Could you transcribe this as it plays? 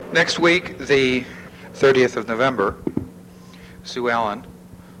Next week, the 30th of November, Sue Allen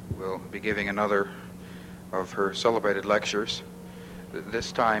will be giving another of her celebrated lectures,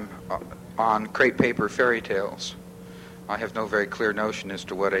 this time on crepe paper fairy tales. I have no very clear notion as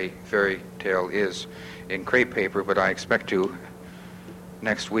to what a fairy tale is in crepe paper, but I expect to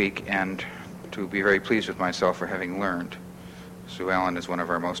next week and to be very pleased with myself for having learned. Sue Allen is one of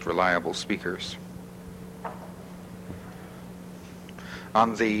our most reliable speakers.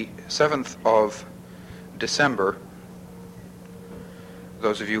 On the 7th of December,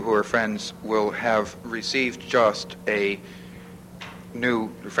 those of you who are friends will have received just a new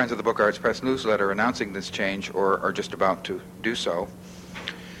Friends of the Book Arts Press newsletter announcing this change, or are just about to do so.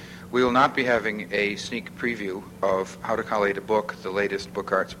 We will not be having a sneak preview of How to Collate a Book, the latest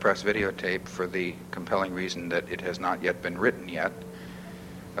Book Arts Press videotape, for the compelling reason that it has not yet been written yet,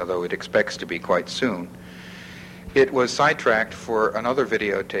 although it expects to be quite soon. It was sidetracked for another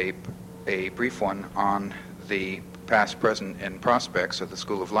videotape, a brief one on the past, present, and prospects of the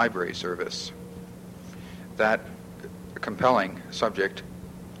School of Library Service. That compelling subject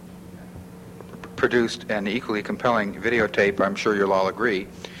produced an equally compelling videotape, I'm sure you'll all agree,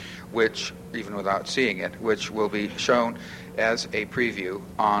 which, even without seeing it, which will be shown as a preview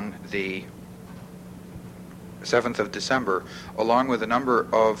on the 7th of December, along with a number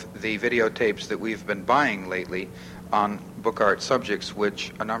of the videotapes that we've been buying lately on book art subjects,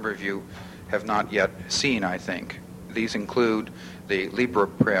 which a number of you have not yet seen, I think. These include the Libra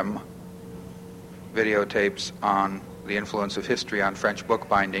Prim videotapes on the influence of history on French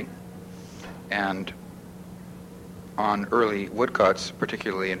bookbinding and on early woodcuts,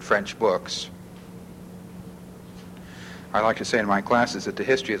 particularly in French books. I like to say in my classes that the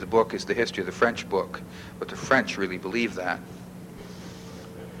history of the book is the history of the French book, but the French really believe that.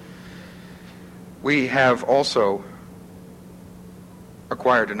 We have also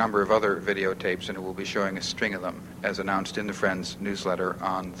acquired a number of other videotapes, and we'll be showing a string of them as announced in the Friends newsletter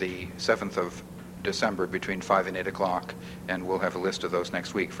on the 7th of December between 5 and 8 o'clock, and we'll have a list of those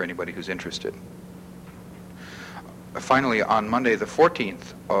next week for anybody who's interested. Finally, on Monday the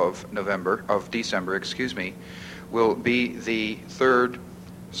 14th of December, will be the third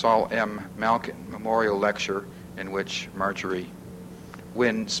Saul M. Malkin Memorial Lecture, in which Marjorie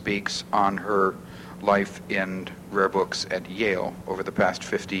Wynne speaks on her life in rare books at Yale over the past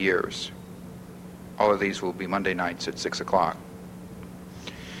 50 years. All of these will be Monday nights at 6 o'clock.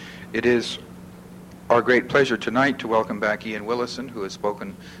 It is our great pleasure tonight to welcome back Ian Willison, who has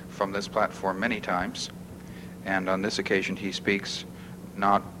spoken from this platform many times, and on this occasion he speaks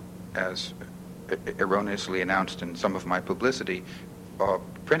not as erroneously announced in some of my publicity,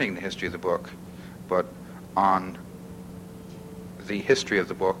 printing the history of the book, but on the history of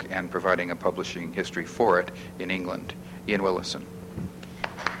the book and providing a publishing history for it in England. Ian Willison.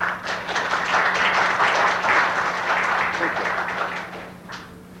 Thank you.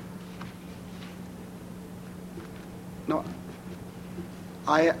 Now,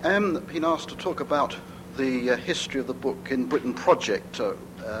 I am being asked to talk about the history of the book in Britain project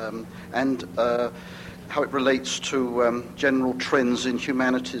and how it relates to general trends in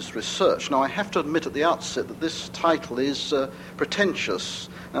humanities research. Now, I have to admit at the outset that this title is pretentious.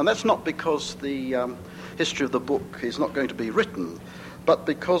 Now, that's not because the history of the book is not going to be written, but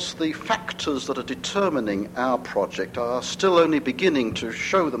because the factors that are determining our project are still only beginning to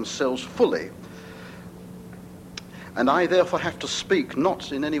show themselves fully. And I therefore have to speak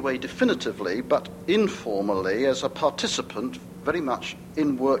not in any way definitively, but informally as a participant very much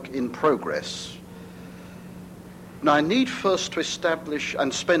in work in progress. Now, I need first to establish,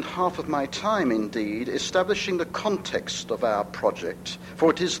 and spend half of my time indeed, establishing the context of our project,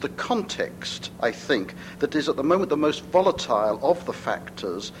 for it is the context, I think, that is at the moment the most volatile of the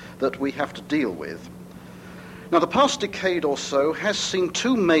factors that we have to deal with. Now, the past decade or so has seen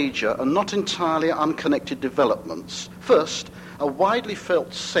two major and not entirely unconnected developments. First, a widely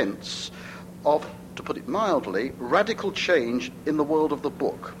felt sense of, to put it mildly, radical change in the world of the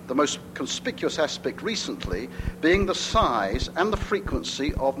book. The most conspicuous aspect recently being the size and the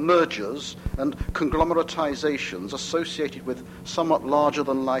frequency of mergers and conglomeratizations associated with somewhat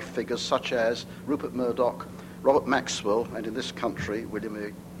larger-than-life figures such as Rupert Murdoch, Robert Maxwell, and in this country,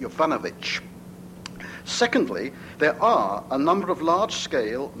 William Jovanovic. Secondly, there are a number of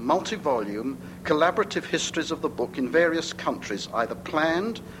large-scale, multi-volume, collaborative histories of the book in various countries, either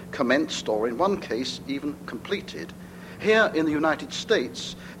planned, commenced, or in one case, even completed. Here in the United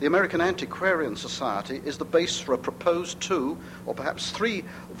States, the American Antiquarian Society is the base for a proposed 2 or perhaps 3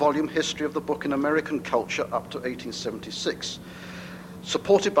 volume history of the book in American culture up to 1876.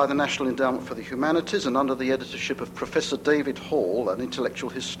 supported by the National Endowment for the Humanities and under the editorship of Professor David Hall, an intellectual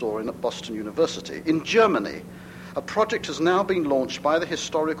historian at Boston University. In Germany, a project has now been launched by the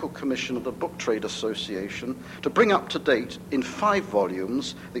Historical Commission of the Book Trade Association to bring up to date in 5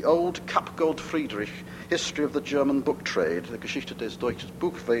 volumes the old Kapp-Gold Friedrich history of the German book trade, the Geschichte des deutschen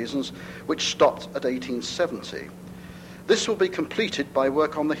Buchwesens, which stopped at 1870. This will be completed by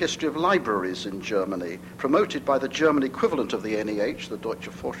work on the history of libraries in Germany, promoted by the German equivalent of the NEH, the Deutsche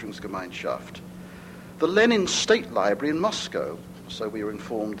Forschungsgemeinschaft. The Lenin State Library in Moscow, so we were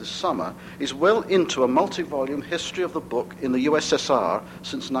informed this summer, is well into a multi-volume history of the book in the USSR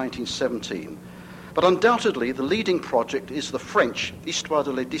since 1917. But undoubtedly, the leading project is the French Histoire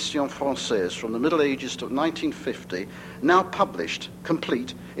de l'édition française from the Middle Ages to 1950, now published,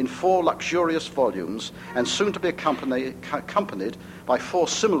 complete, in 4 luxurious volumes, and soon to be accompanied by 4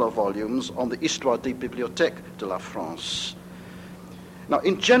 similar volumes on the Histoire des Bibliothèques de la France. Now,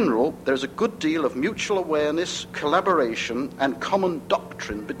 in general, there's a good deal of mutual awareness, collaboration, and common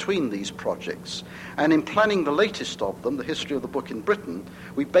doctrine between these projects. And in planning the latest of them, the history of the book in Britain,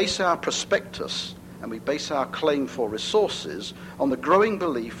 we base our prospectus and we base our claim for resources on the growing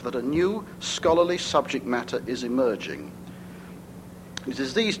belief that a new scholarly subject matter is emerging. It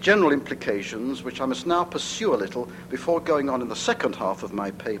is these general implications which I must now pursue a little before going on in the second half of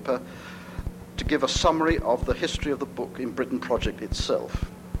my paper to give a summary of the history of the book in Britain project itself.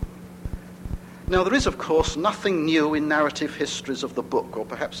 Now, there is, of course, nothing new in narrative histories of the book, or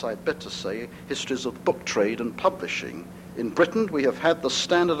perhaps I'd better say histories of book trade and publishing. In Britain, we have had the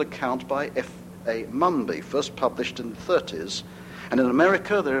standard account by F.A. Munby, first published in the 30s, and in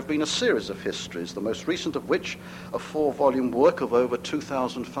America there have been a series of histories, the most recent of which, a 4-volume work of over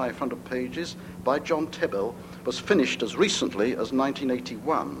 2,500 pages by John Tebel, was finished as recently as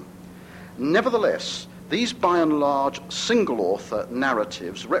 1981. Nevertheless, these by and large single-author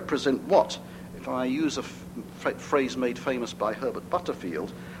narratives represent what, if I use a phrase made famous by Herbert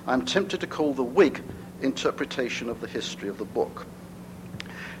Butterfield, I'm tempted to call the Whig interpretation of the history of the book.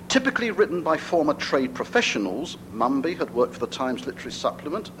 Typically written by former trade professionals, Munby had worked for the Times Literary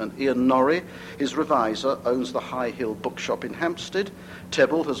Supplement, and Ian Norrie, his reviser, owns the High Hill Bookshop in Hampstead.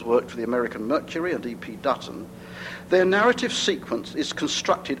 Tebel has worked for the American Mercury and E.P. Dutton. Their narrative sequence is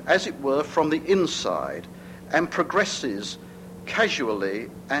constructed, as it were, from the inside and progresses casually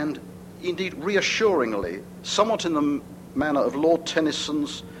and indeed reassuringly, somewhat in the manner of Lord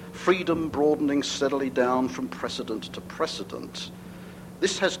Tennyson's freedom broadening steadily down from precedent to precedent.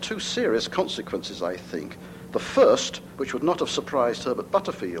 This has 2 serious consequences, I think. The first, which would not have surprised Herbert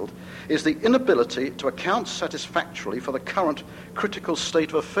Butterfield, is the inability to account satisfactorily for the current critical state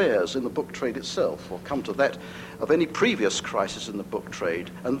of affairs in the book trade itself, or come to that of any previous crisis in the book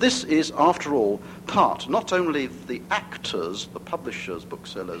trade. And this is, after all, part not only of the actors, the publishers,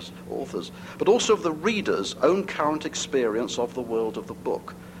 booksellers, authors, but also of the reader's own current experience of the world of the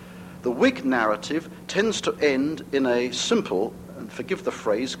book. The Whig narrative tends to end in a simple, and forgive the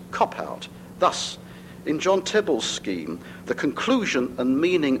phrase, cop-out. Thus, in John Tebel's scheme, the conclusion and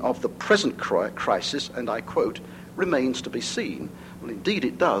meaning of the present crisis, and I quote, remains to be seen. Well, indeed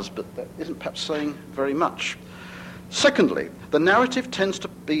it does, but that isn't perhaps saying very much. Secondly, the narrative tends to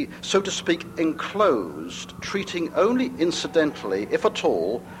be, so to speak, enclosed, treating only incidentally, if at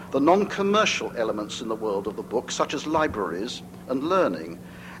all, the non-commercial elements in the world of the book, such as libraries and learning,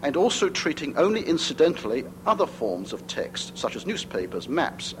 and also treating only incidentally other forms of text, such as newspapers,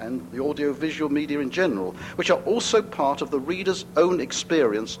 maps, and the audio-visual media in general, which are also part of the reader's own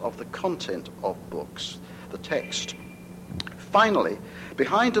experience of the content of books, the text. Finally,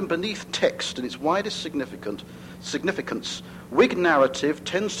 behind and beneath text in its widest significance, Whig narrative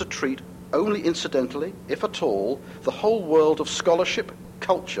tends to treat only incidentally, if at all, the whole world of scholarship,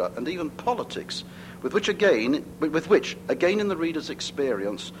 culture, and even politics, with which, again, in the reader's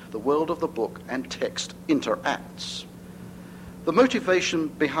experience, the world of the book and text interacts. The motivation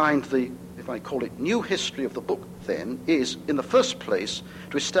behind the, if I call it, new history of the book, then, is, in the first place,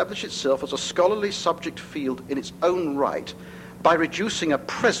 to establish itself as a scholarly subject field in its own right by reducing a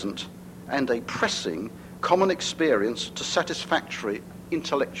present and a pressing common experience to satisfactory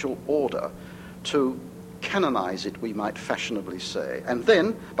intellectual order, to canonize it, we might fashionably say, and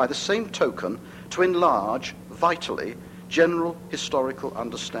then, by the same token, to enlarge, vitally, general historical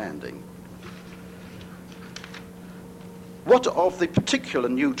understanding. What of the particular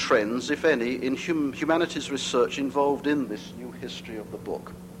new trends, if any, in humanities research involved in this new history of the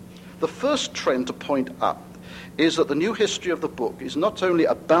book? The first trend to point up is that the new history of the book is not only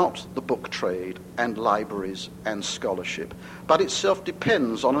about the book trade and libraries and scholarship, but itself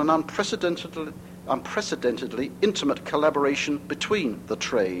depends on an unprecedentedly unprecedentedly intimate collaboration between the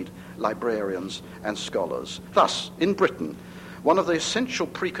trade, librarians, and scholars. Thus, in Britain, one of the essential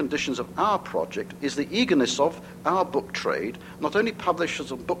preconditions of our project is the eagerness of our book trade, not only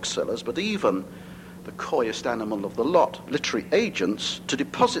publishers and booksellers, but even the coyest animal of the lot, literary agents, to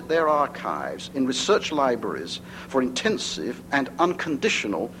deposit their archives in research libraries for intensive and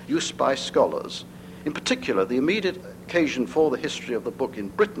unconditional use by scholars. In particular, the immediate occasion for the history of the book in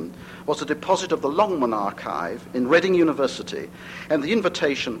Britain was the deposit of the Longman Archive in Reading University and the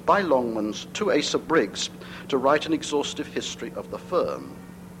invitation by Longmans to Asa Briggs to write an exhaustive history of the firm.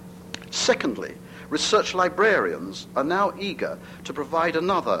 Secondly, research librarians are now eager to provide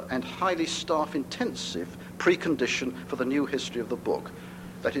another and highly staff-intensive precondition for the new history of the book,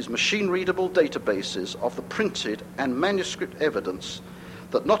 that is, machine-readable databases of the printed and manuscript evidence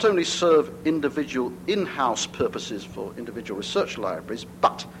that not only serve individual in-house purposes for individual research libraries,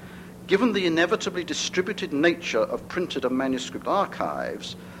 but, given the inevitably distributed nature of printed and manuscript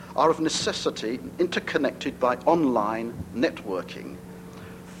archives, are of necessity interconnected by online networking.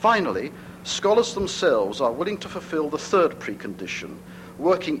 Finally, scholars themselves are willing to fulfill the third precondition,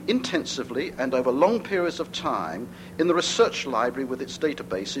 working intensively and over long periods of time in the research library with its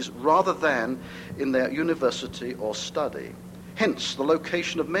databases rather than in their university or study. Hence, the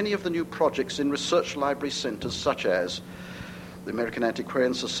location of many of the new projects in research library centres such as the American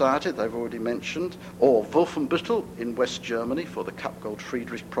Antiquarian Society, that I've already mentioned, or Wolfenbüttel in West Germany for the Kapgold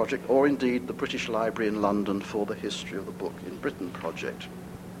Friedrich project, or indeed the British Library in London for the History of the Book in Britain project.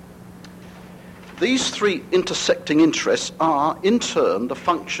 These three intersecting interests are, in turn, the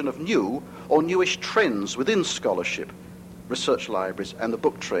function of new or newish trends within scholarship, research libraries, and the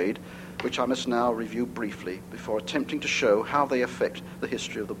book trade, which I must now review briefly before attempting to show how they affect the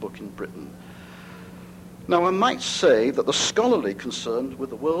history of the book in Britain. Now, I might say that the scholarly concern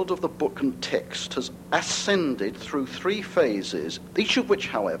with the world of the book and text has ascended through three phases, each of which,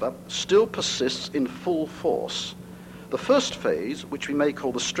 however, still persists in full force. The first phase, which we may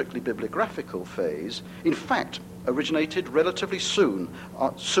call the strictly bibliographical phase, in fact originated relatively soon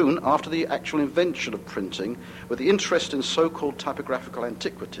after the actual invention of printing, with the interest in so-called typographical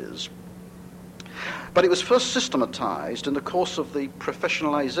antiquities. But it was first systematized in the course of the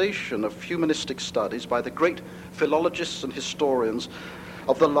professionalization of humanistic studies by the great philologists and historians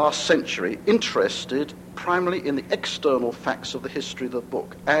of the last century, interested primarily in the external facts of the history of the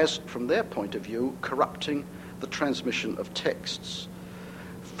book, as, from their point of view, corrupting the transmission of texts.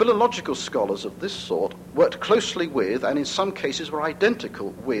 Philological scholars of this sort worked closely with, and in some cases were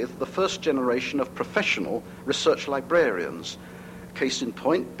identical with, the first generation of professional research librarians, case in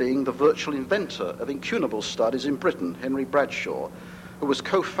point being the virtual inventor of incunable studies in Britain, Henry Bradshaw, who was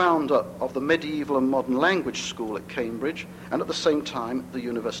co-founder of the Medieval and Modern Language School at Cambridge and at the same time the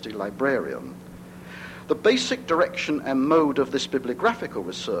university librarian. The basic direction and mode of this bibliographical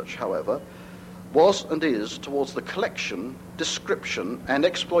research, however, was and is towards the collection, description, and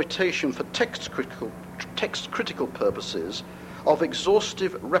exploitation for text-critical purposes of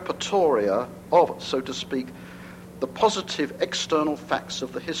exhaustive repertoria of, so to speak, the positive external facts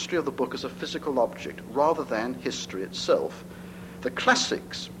of the history of the book as a physical object, rather than history itself. The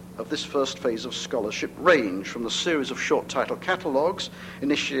classics of this first phase of scholarship range from the series of short title catalogues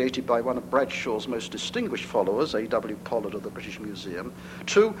initiated by one of Bradshaw's most distinguished followers, A.W. Pollard of the British Museum,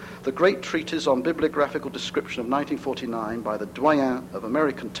 to the great treatise on bibliographical description of 1949 by the doyen of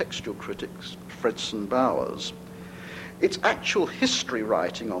American textual critics, Fredson Bowers. Its actual history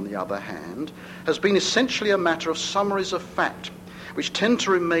writing, on the other hand, has been essentially a matter of summaries of fact, which tend to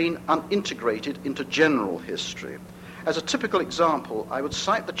remain unintegrated into general history. As a typical example, I would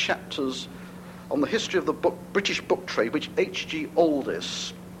cite the chapters on the history of the British book trade, which H.G.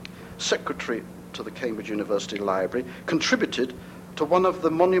 Aldis, secretary to the Cambridge University Library, contributed to one of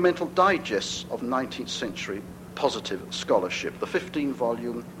the monumental digests of 19th century positive scholarship, the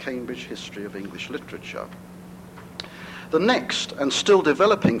 15-volume Cambridge History of English Literature. The next and still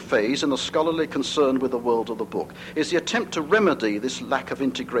developing phase in the scholarly concern with the world of the book is the attempt to remedy this lack of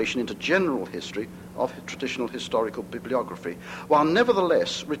integration into general history of traditional historical bibliography, while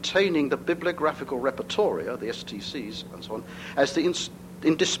nevertheless retaining the bibliographical repertoria, the STCs and so on, as the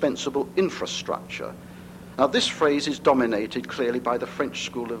indispensable infrastructure. Now, this phrase is dominated clearly by the French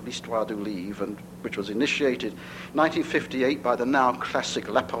school of l'histoire du livre, which was initiated in 1958 by the now classic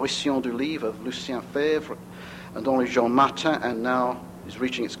L'apparition du livre of Lucien Febvre and Henri-Jean Martin, and now is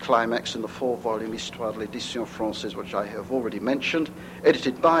reaching its climax in the 4-volume Histoire de l'édition française, which I have already mentioned,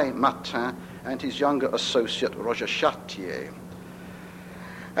 edited by Martin and his younger associate Roger Chartier.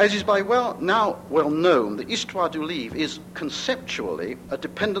 As is now well known, the Histoire du Livre is conceptually a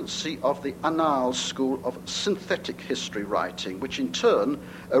dependency of the Annales school of synthetic history writing, which in turn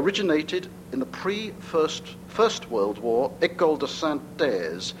originated in the First World War École de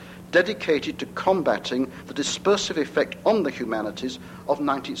Synthèse, dedicated to combating the dispersive effect on the humanities of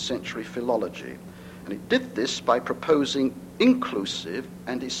 19th century philology. And it did this by proposing inclusive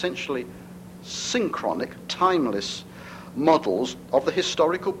and essentially synchronic, timeless models of the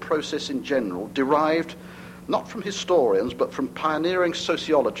historical process in general, derived not from historians but from pioneering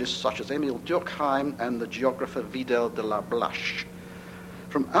sociologists such as Émile Durkheim and the geographer Vidal de la Blache.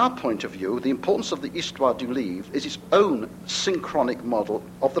 From our point of view, the importance of the Histoire du Livre is its own synchronic model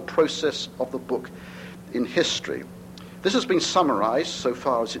of the process of the book in history. This has been summarized, so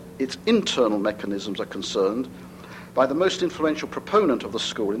far as its internal mechanisms are concerned, by the most influential proponent of the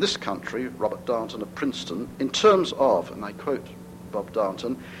school in this country, Robert Darnton of Princeton, in terms of, and I quote Bob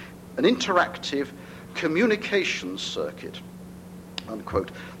Darnton, an interactive communications circuit,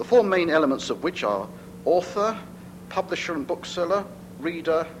 unquote, the four main elements of which are author, publisher and bookseller,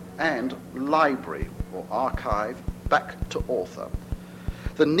 reader, and library, or archive, back to author.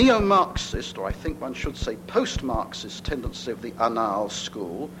 The neo-Marxist, or I think one should say post-Marxist tendency of the Annales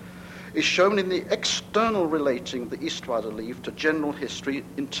school is shown in the external relating of the Histoire du Livre to general history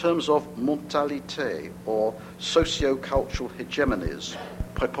in terms of mentalité, or socio-cultural hegemonies,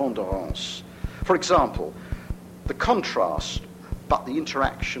 prépondérance. For example, the contrast, but the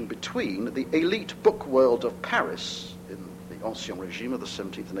interaction between the elite book world of Paris in the Ancien Régime of the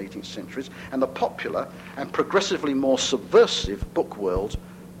 17th and 18th centuries and the popular and progressively more subversive book world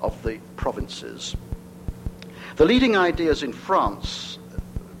of the provinces. The leading ideas in France,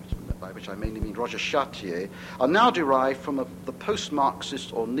 by which I mainly mean Roger Chartier, are now derived from the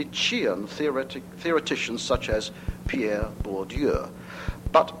post-Marxist or Nietzschean theoreticians such as Pierre Bourdieu.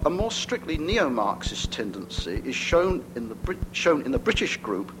 But a more strictly neo-Marxist tendency is shown in the British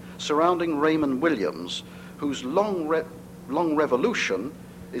group surrounding Raymond Williams, whose long revolution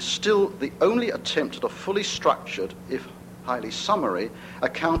is still the only attempt at a fully structured, if highly summary,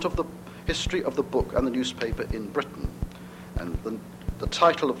 account of the history of the book and the newspaper in Britain. And the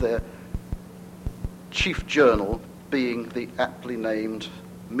title of their chief journal being the aptly named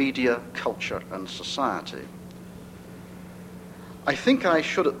Media, Culture and Society. I think I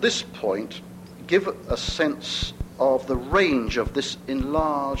should at this point give a sense of the range of this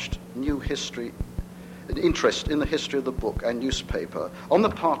enlarged new history, interest in the history of the book and newspaper on the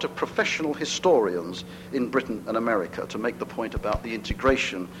part of professional historians in Britain and America, to make the point about the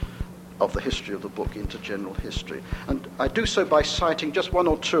integration of the history of the book into general history. And I do so by citing just one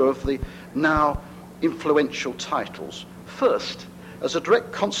or two of the now influential titles. First, as a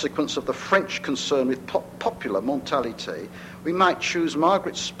direct consequence of the French concern with popular mentalité, we might choose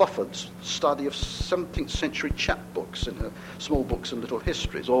Margaret Spofford's study of 17th century chapbooks in her Small Books and Little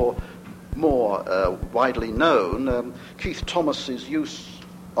Histories, or more widely known, Keith Thomas's use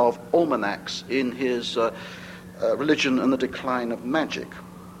of almanacs in his Religion and the Decline of Magic.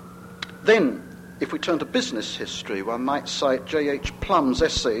 Then, if we turn to business history, one might cite J.H. Plum's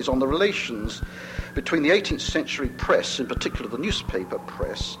essays on the relations between the 18th century press, in particular the newspaper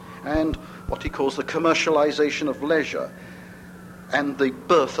press, and what he calls the commercialization of leisure and the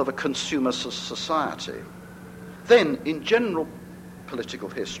birth of a consumer society. Then, in general political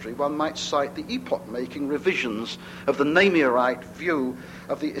history, one might cite the epoch-making revisions of the Namirite view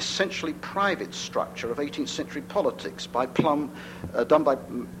of the essentially private structure of 18th century politics by Plum,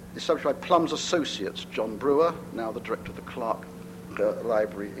 established by Plum's associates, John Brewer, now the director of the Clark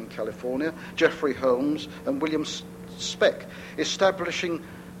Library in California, Jeffrey Holmes, and William Speck, establishing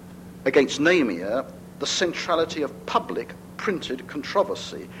against Namir the centrality of public printed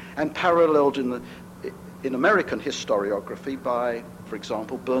controversy, and paralleled in American historiography by, for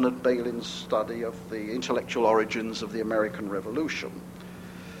example, Bernard Bailyn's study of the intellectual origins of the American Revolution.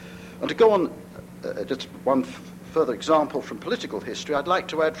 And to go on, just one further example from political history, I'd like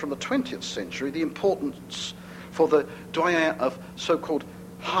to add from the 20th century the importance for the doyen of so-called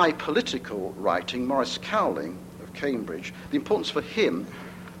high political writing, Maurice Cowling of Cambridge, the importance for him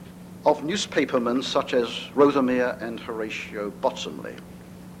of newspapermen such as Rothermere and Horatio Bottomley.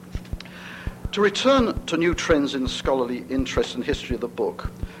 To return to new trends in scholarly interest and history of the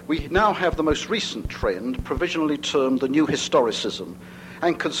book, we now have the most recent trend, provisionally termed the New Historicism,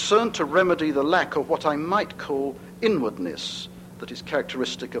 and concerned to remedy the lack of what I might call inwardness that is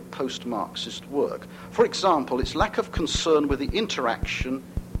characteristic of post-Marxist work. For example, its lack of concern with the interaction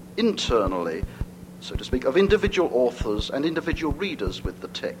internally so to speak, of individual authors and individual readers with the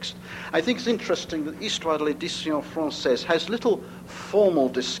text. I think it's interesting that Histoire de l'édition française has little formal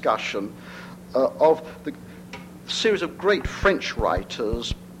discussion of the series of great French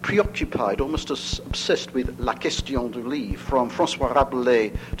writers preoccupied, almost obsessed with la question du livre, from François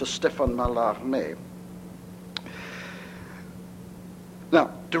Rabelais to Stéphane Mallarmé. Now,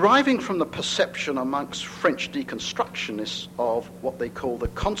 deriving from the perception amongst French deconstructionists of what they call the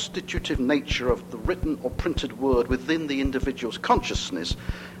constitutive nature of the written or printed word within the individual's consciousness,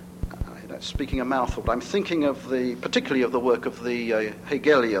 speaking a mouthful, but I'm thinking of particularly of the work of the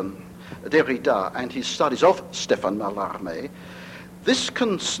Hegelian Derrida and his studies of Stéphane Mallarmé.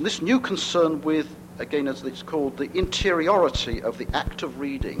 This new concern with, again as it's called, the interiority of the act of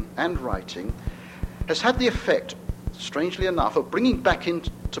reading and writing has had the effect, strangely enough, of bringing back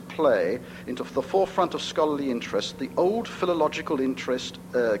into play, into the forefront of scholarly interest, the old philological interest,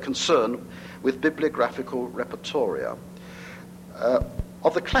 concern with bibliographical repertoria.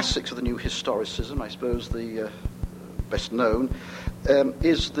 Of the classics of the new historicism, I suppose the best known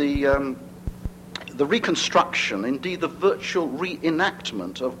is the reconstruction, indeed the virtual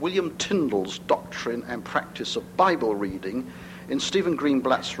reenactment of William Tyndall's doctrine and practice of Bible reading in Stephen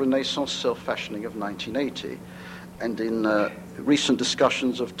Greenblatt's Renaissance Self-Fashioning of 1980, and in recent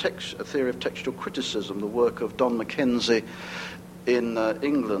discussions of a theory of textual criticism, the work of Don Mackenzie in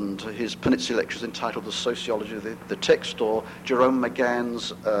England, his Panizzi lectures entitled The Sociology of the Text, or Jerome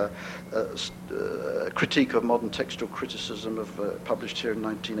McGann's Critique of Modern Textual Criticism, published here in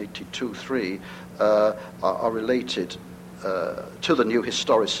 1982-3, are related to the new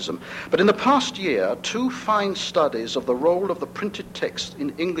historicism. But in the past year, two fine studies of the role of the printed text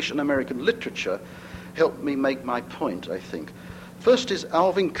in English and American literature helped me make my point, I think. First is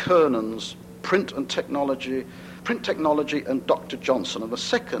Alvin Kernan's Print Technology and Dr. Johnson, and the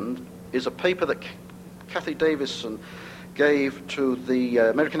second is a paper that Cathy Davison gave to the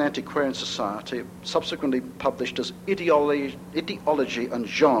American Antiquarian Society, subsequently published as Ideology and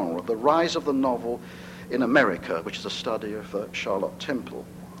Genre, The Rise of the Novel in America, which is a study of Charlotte Temple.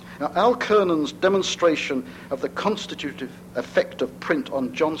 Now, Al Kernan's demonstration of the constitutive effect of print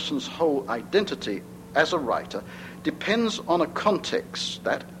on Johnson's whole identity as a writer depends on a context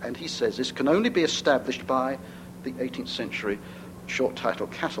that, and he says this, can only be established by the 18th century short title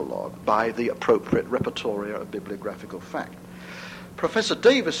catalogue, by the appropriate repertoria of bibliographical fact. Professor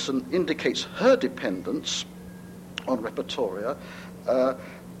Davison indicates her dependence on repertoria,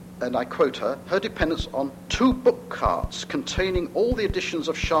 and I quote her dependence on two book carts containing all the editions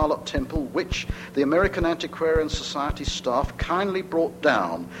of Charlotte Temple, which the American Antiquarian Society staff kindly brought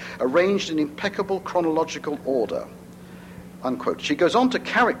down, arranged in impeccable chronological order. Unquote. She goes on to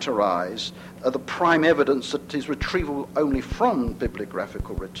characterize the prime evidence that is retrievable only from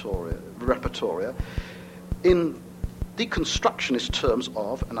bibliographical repertoria in deconstructionist terms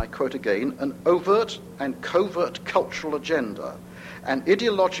of, and I quote again, an overt and covert cultural agenda, an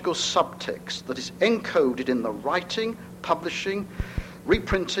ideological subtext that is encoded in the writing, publishing,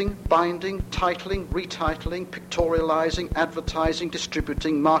 reprinting, binding, titling, retitling, pictorializing, advertising,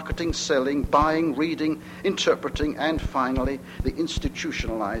 distributing, marketing, selling, buying, reading, interpreting, and finally, the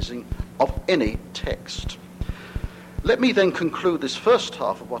institutionalizing of any text. Let me then conclude this first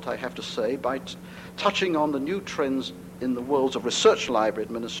half of what I have to say by touching on the new trends in the worlds of research library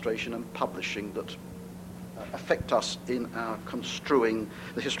administration and publishing that affect us in our construing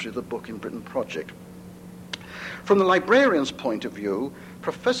the history of the book in Britain project. From the librarian's point of view,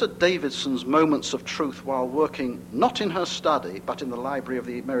 Professor Davidson's moments of truth while working not in her study but in the library of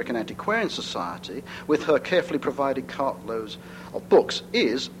the American Antiquarian Society with her carefully provided cartloads of books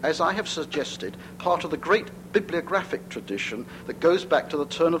is, as I have suggested, part of the great bibliographic tradition that goes back to the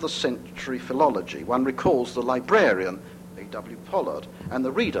turn of the century philology. One recalls the librarian, A.W. Pollard, and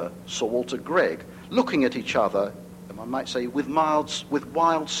the reader, Sir Walter Gregg, looking at each other, I might say, with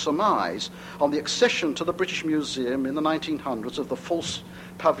wild surmise on the accession to the British Museum in the 1900s of the false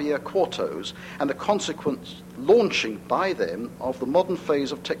Pavia quartos and the consequent launching by them of the modern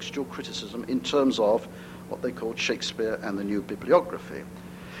phase of textual criticism in terms of what they called Shakespeare and the new bibliography.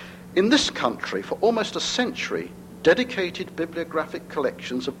 In this country, for almost a century, dedicated bibliographic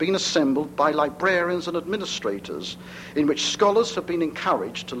collections have been assembled by librarians and administrators in which scholars have been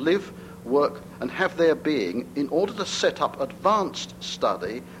encouraged to live, work, and have their being in order to set up advanced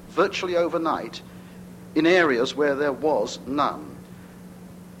study virtually overnight in areas where there was none.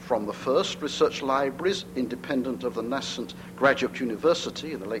 From the first research libraries, independent of the nascent graduate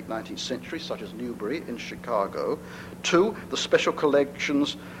university in the late 19th century, such as Newbury in Chicago, to the special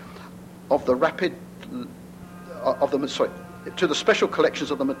collections of the to the special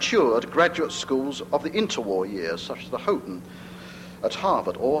collections of the matured graduate schools of the interwar years, such as the Houghton at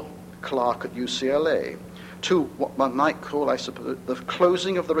Harvard or Clark at UCLA, to what one might call, I suppose, the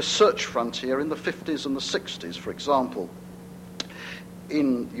closing of the research frontier in the 50s and the 60s. For example,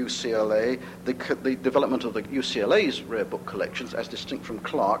 in UCLA, the development of the UCLA's rare book collections, as distinct from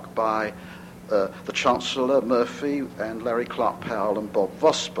Clark, by the Chancellor Murphy and Larry Clark Powell and Bob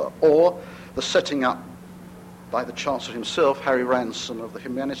Vosper, or the setting up by the Chancellor himself, Harry Ransom, of the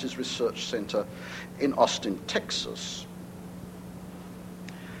Humanities Research Center in Austin, Texas.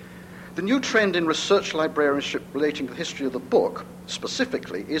 The new trend in research librarianship relating to the history of the book,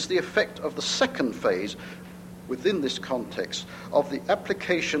 specifically, is the effect of the second phase within this context of the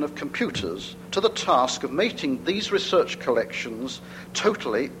application of computers to the task of making these research collections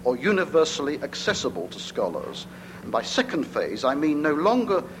totally or universally accessible to scholars. And by second phase, I mean no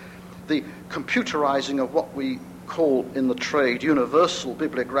longer the computerizing of what we call in the trade universal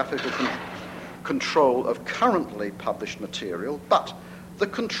bibliographical control of currently published material, but the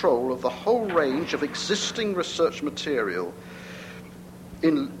control of the whole range of existing research material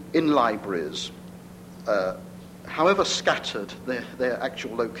in libraries, however scattered their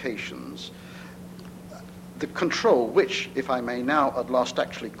actual locations. The control which, if I may now at last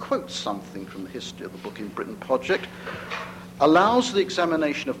actually quote something from the History of the Book in Britain project, allows the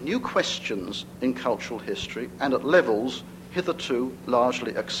examination of new questions in cultural history and at levels hitherto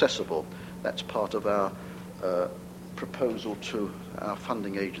largely accessible. That's part of our proposal to our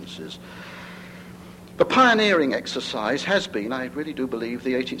funding agencies. The pioneering exercise has been, I really do believe,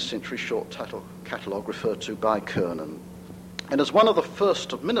 the 18th century short catalogue referred to by Kernan. And as one of the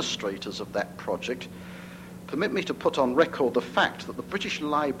first administrators of that project, permit me to put on record the fact that the British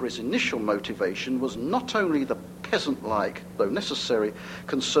Library's initial motivation was not only the peasant-like, though necessary,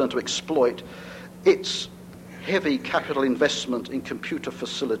 concern to exploit its heavy capital investment in computer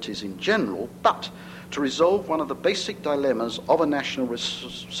facilities in general, but to resolve one of the basic dilemmas of a national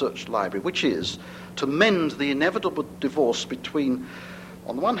research library, which is to mend the inevitable divorce between,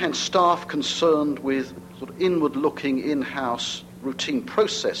 on the one hand, staff concerned with sort of inward-looking, in-house routine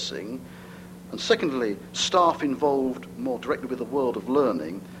processing, and secondly, staff involved more directly with the world of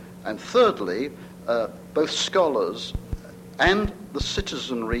learning, and thirdly, both scholars and the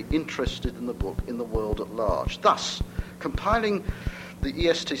citizenry interested in the book in the world at large. Thus, compiling the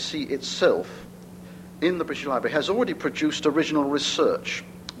ESTC itself in the British Library has already produced original research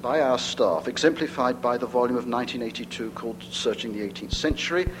by our staff, exemplified by the volume of 1982 called Searching the 18th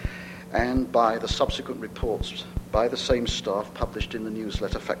Century, and by the subsequent reports by the same staff published in the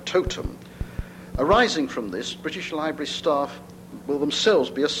newsletter Factotum. Arising from this, British Library staff will themselves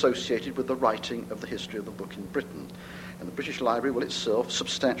be associated with the writing of the history of the book in Britain, and the British Library will itself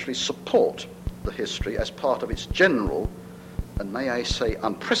substantially support the history as part of its general, and may I say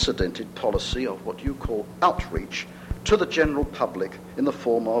unprecedented, policy of what you call outreach to the general public in the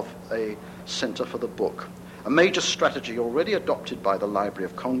form of a Centre for the Book, a major strategy already adopted by the Library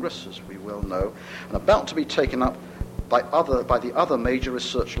of Congress, as we well know, and about to be taken up by the other major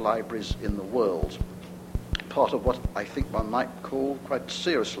research libraries in the world, part of what I think one might call, quite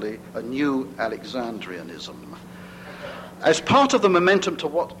seriously, a new Alexandrianism. As part of the momentum to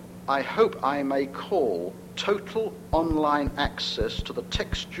what I hope I may call total online access to the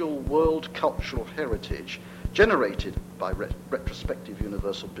textual world cultural heritage generated by retrospective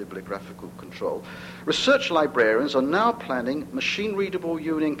universal bibliographical control, research librarians are now planning machine-readable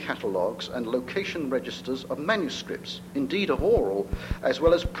union catalogues and location registers of manuscripts, indeed of oral, as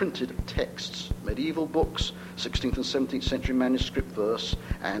well as printed texts, medieval books, 16th and 17th century manuscript verse,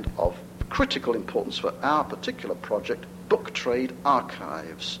 and of critical importance for our particular project, book trade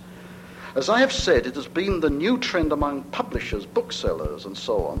archives. As I have said, it has been the new trend among publishers, booksellers, and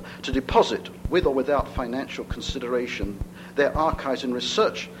so on, to deposit, with or without financial consideration, their archives in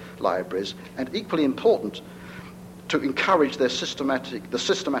research libraries, and equally important, to encourage the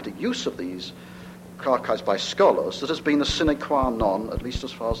systematic use of these archives by scholars, that has been the sine qua non, at least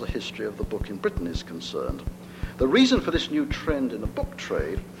as far as the history of the book in Britain is concerned. The reason for this new trend in the book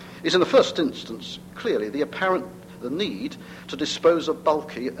trade is, in the first instance, clearly the need to dispose of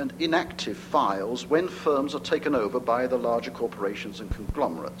bulky and inactive files when firms are taken over by the larger corporations and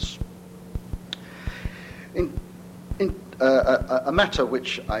conglomerates. A matter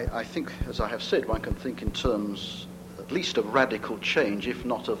which I think, as I have said, one can think in terms at least of radical change, if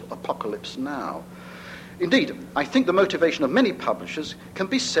not of apocalypse now. Indeed, I think the motivation of many publishers can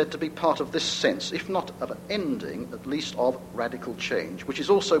be said to be part of this sense, if not of an ending, at least of radical change, which is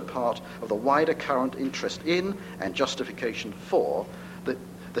also part of the wider current interest in and justification for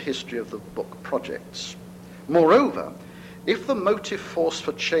the history of the book projects. Moreover, If the motive force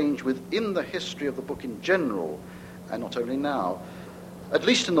for change within the history of the book in general, and not only now, at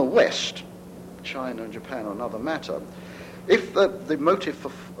least in the West, China and Japan are another matter, if the motive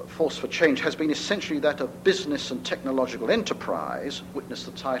force for change has been essentially that of business and technological enterprise, witness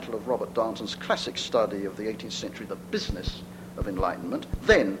the title of Robert Darnton's classic study of the 18th century, The Business of Enlightenment,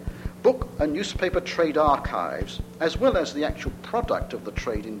 then book and newspaper trade archives, as well as the actual product of the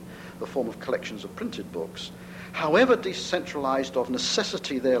trade in the form of collections of printed books, however decentralized of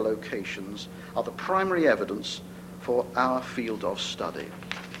necessity their locations, are the primary evidence for our field of study.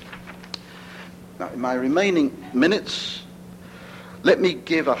 Now, in my remaining minutes, let me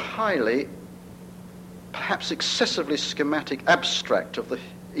give a highly, perhaps excessively schematic abstract of the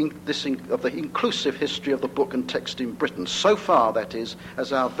inclusive history of the book and text in Britain, so far, that is,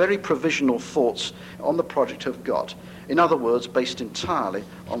 as our very provisional thoughts on the project have got. In other words, based entirely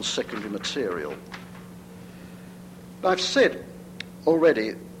on secondary material. I've said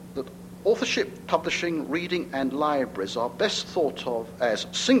already that authorship, publishing, reading, and libraries are best thought of as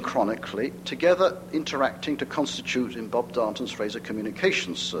synchronically together interacting to constitute, in Bob Darnton's phrase, a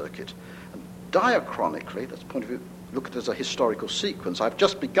communications circuit. And diachronically, that's the point of view, look at it as a historical sequence. I've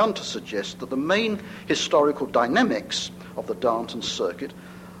just begun to suggest that the main historical dynamics of the Darnton circuit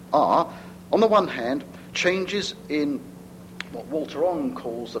are, on the one hand, changes in what Walter Ong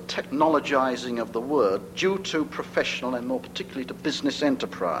calls the technologizing of the word due to professional and more particularly to business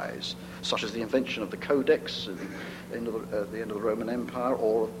enterprise, such as the invention of the codex at the end of the Roman Empire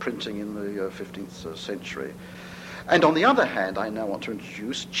or of printing in the 15th century. And on the other hand, I now want to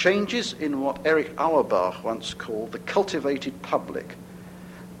introduce changes in what Erich Auerbach once called the cultivated public.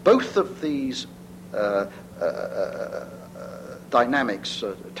 Both of these dynamics,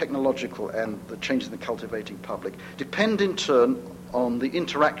 technological and the changes in the cultivating public, depend in turn on the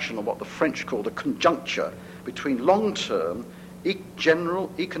interaction of what the French call the conjuncture between long-term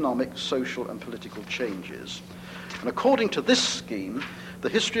general economic, social and political changes. And according to this scheme, the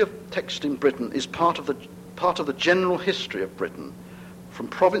history of text in Britain is part of the general history of Britain, from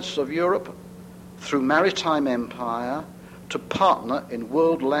provinces of Europe through maritime empire to partner in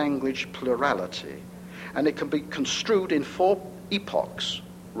world language plurality. And it can be construed in four epochs: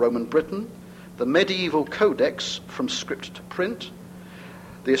 Roman Britain, the medieval codex from script to print,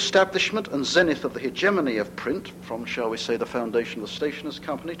 the establishment and zenith of the hegemony of print from, shall we say, the foundation of the Stationers'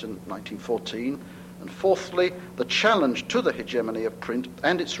 Company to 1914, and fourthly, the challenge to the hegemony of print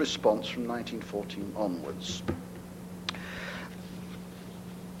and its response from 1914 onwards.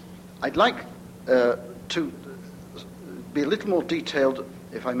 I'd like to be a little more detailed,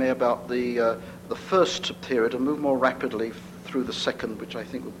 if I may, about the first period and move more rapidly through the second, which I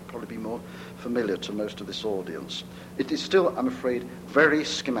think will probably be more familiar to most of this audience. It is still, I'm afraid, very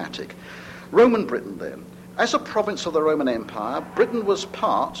schematic. Roman Britain, then. As a province of the Roman Empire, Britain was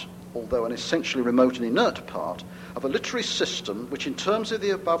part, although an essentially remote and inert part, of a literary system which, in terms of the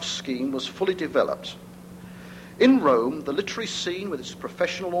above scheme, was fully developed. In Rome, the literary scene, with its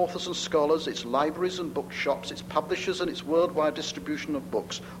professional authors and scholars, its libraries and bookshops, its publishers and its worldwide distribution of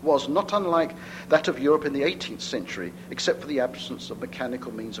books, was not unlike that of Europe in the 18th century, except for the absence of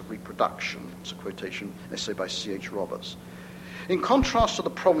mechanical means of reproduction. It's a quotation, essay by C.H. Roberts. In contrast to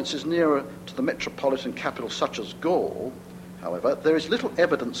the provinces nearer to the metropolitan capital, such as Gaul, however, there is little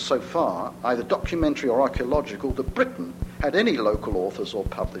evidence so far, either documentary or archaeological, that Britain had any local authors or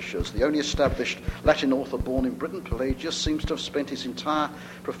publishers. The only established Latin author born in Britain, Pelagius, seems to have spent his entire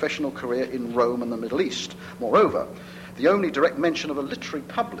professional career in Rome and the Middle East. Moreover, the only direct mention of a literary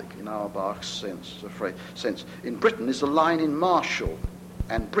public in Auerbach's sense in Britain is the line in Martial,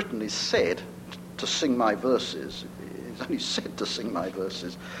 and Britain is said to sing my verses. It's only said to sing my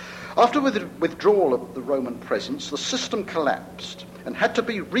verses. After the withdrawal of the Roman presence, the system collapsed and had to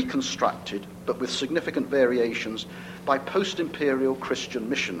be reconstructed, but with significant variations, by post-imperial Christian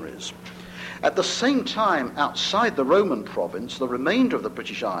missionaries. At the same time, outside the Roman province, the remainder of the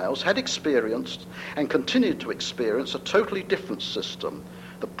British Isles had experienced and continued to experience a totally different system,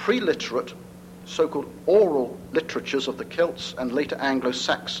 the pre-literate, so-called oral literatures of the Celts and later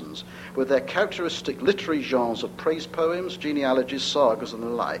Anglo-Saxons, with their characteristic literary genres of praise poems, genealogies, sagas, and the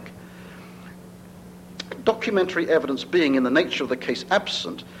like. Documentary evidence being in the nature of the case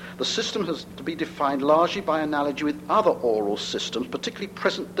absent, the system has to be defined largely by analogy with other oral systems, particularly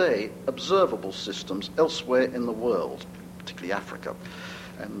present-day observable systems elsewhere in the world, particularly Africa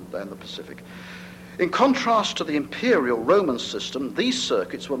and the Pacific. In contrast to the imperial Roman system, these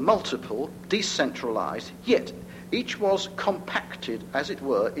circuits were multiple, decentralized, yet each was compacted, as it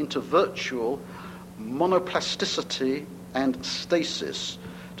were, into virtual monoplasticity and stasis.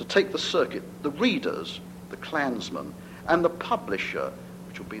 To take the circuit, the readers, the clansmen, and the publisher,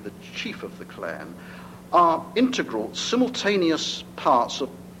 which will be the chief of the clan, are integral, simultaneous parts of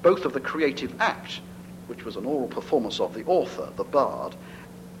both of the creative act, which was an oral performance of the author, the bard,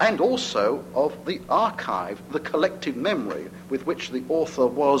 and also of the archive, the collective memory with which the author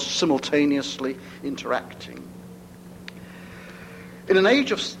was simultaneously interacting. In an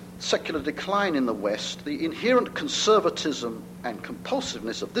age of secular decline in the West, the inherent conservatism and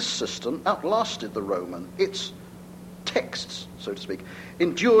compulsiveness of this system outlasted the Roman. Its texts, so to speak,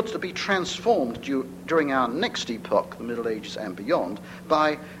 endured to be transformed during our next epoch, the Middle Ages and beyond,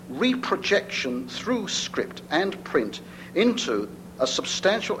 by reprojection through script and print into a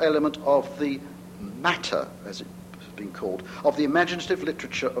substantial element of the matter, as it has been called, of the imaginative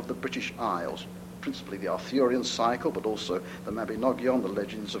literature of the British Isles, principally the Arthurian cycle, but also the Mabinogion, the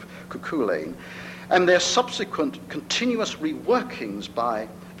legends of Cuchulainn, and their subsequent continuous reworkings by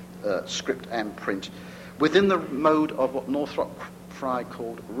script and print within the mode of what Northrop Frye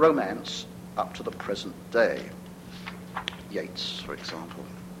called romance up to the present day. Yeats, for example,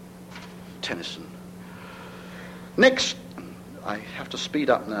 Tennyson. Next, I have to speed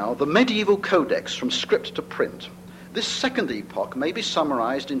up now, the medieval codex from script to print. This second epoch may be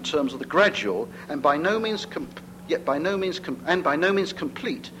summarized in terms of the gradual and by no means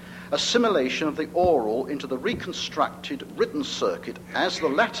complete assimilation of the oral into the reconstructed written circuit as the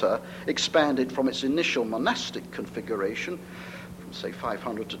latter expanded from its initial monastic configuration, from say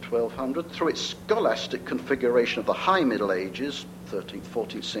 500 to 1200, through its scholastic configuration of the High Middle Ages, 13th,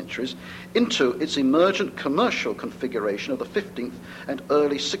 14th centuries, into its emergent commercial configuration of the 15th and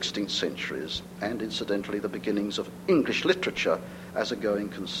early 16th centuries, and incidentally the beginnings of English literature as a going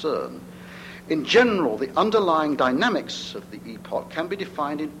concern. In general, the underlying dynamics of the epoch can be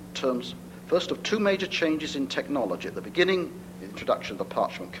defined in terms, first, of two major changes in technology. At the beginning, the introduction of the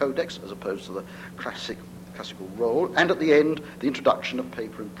parchment codex as opposed to the classical roll, and at the end, the introduction of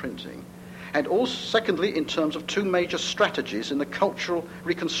paper and printing. And also, secondly, in terms of two major strategies in the cultural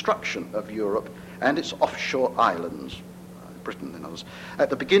reconstruction of Europe and its offshore islands, Britain and others.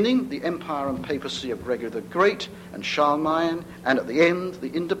 At the beginning, the empire and papacy of Gregory the Great and Charlemagne, and at the end,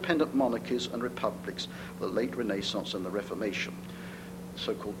 the independent monarchies and republics, the late Renaissance and the Reformation, the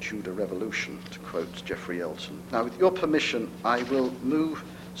so-called Tudor Revolution, to quote Geoffrey Elton. Now, with your permission, I will move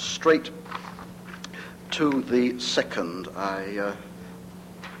straight to the second.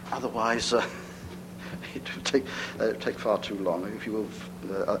 Otherwise, it would take far too long, if you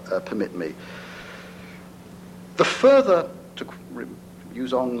will permit me. The further, to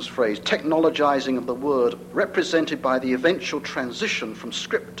use Ong's phrase, technologizing of the word represented by the eventual transition from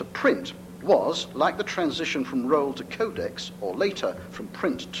script to print was, like the transition from roll to codex, or later from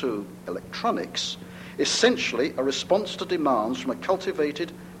print to electronics, essentially a response to demands from a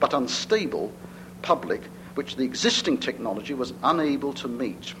cultivated but unstable public which the existing technology was unable to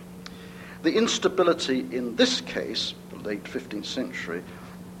meet. The instability in this case, the late 15th century,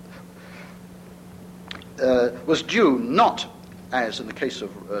 was due not, as in the case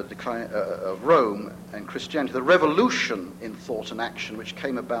of decline of Rome and Christianity, the revolution in thought and action which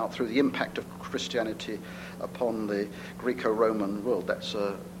came about through the impact of Christianity upon the Greco-Roman world. That's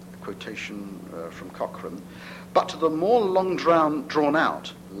a quotation from Cochrane. But to the more long drawn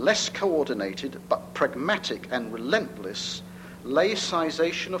out, less coordinated, but pragmatic and relentless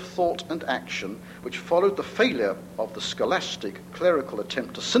laicization of thought and action, which followed the failure of the scholastic clerical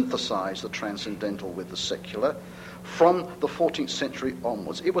attempt to synthesize the transcendental with the secular from the 14th century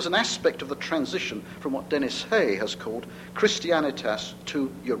onwards. It was an aspect of the transition from what Denis Hay has called Christianitas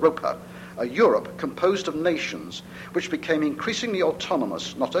to Europa, a Europe composed of nations which became increasingly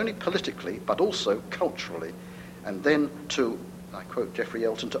autonomous, not only politically, but also culturally, and then to, I quote Geoffrey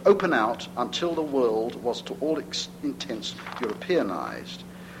Elton, to open out until the world was to all intents Europeanized.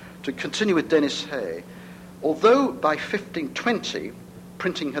 To continue with Denis Hay, although by 1520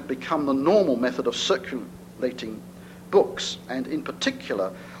 printing had become the normal method of circulating books, and in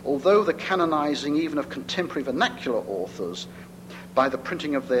particular, although the canonizing even of contemporary vernacular authors by the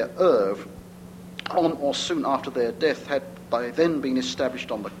printing of their oeuvre on or soon after their death had by then been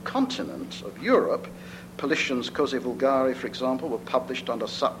established on the continent of Europe, Politian's Cose Vulgari, for example, were published under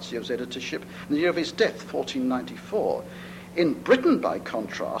Sazio's editorship in the year of his death, 1494. In Britain, by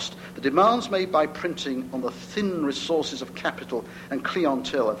contrast, the demands made by printing on the thin resources of capital and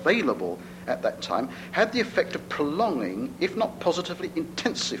clientele available at that time had the effect of prolonging, if not positively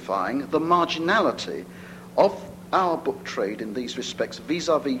intensifying, the marginality of our book trade in these respects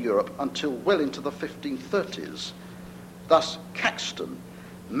vis-à-vis Europe until well into the 1530s. Thus, Caxton,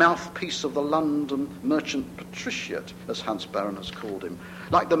 mouthpiece of the London merchant patriciate, as Hans Baron has called him.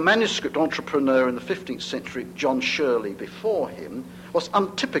 Like the manuscript entrepreneur in the 15th century, John Shirley, before him, was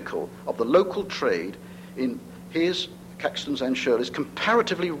untypical of the local trade in his, Caxton's and Shirley's,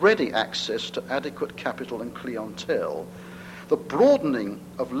 comparatively ready access to adequate capital and clientele. The broadening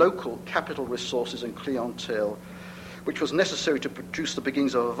of local capital resources and clientele, which was necessary to produce the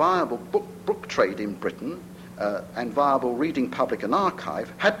beginnings of a viable book trade in Britain and viable reading public and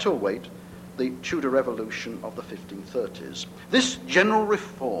archive, had to await the Tudor Revolution of the 1530s. This general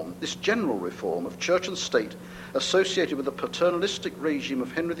reform of church and state associated with the paternalistic regime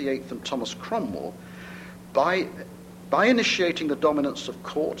of Henry VIII and Thomas Cromwell, by initiating the dominance of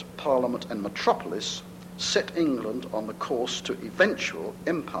court, parliament and metropolis, set England on the course to eventual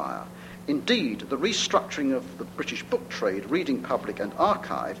empire. Indeed, the restructuring of the British book trade, reading public and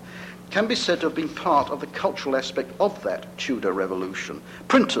archive can be said to have been part of the cultural aspect of that Tudor Revolution.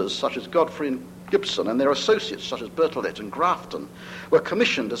 Printers such as Godfrey and Gibson and their associates such as Berthollet and Grafton were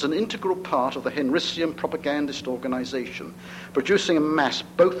commissioned as an integral part of the Henrician propagandist organisation, producing a mass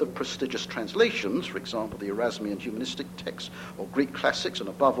both of prestigious translations, for example the Erasmian humanistic texts or Greek classics, and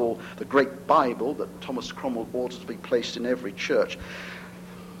above all the great Bible that Thomas Cromwell ordered to be placed in every church,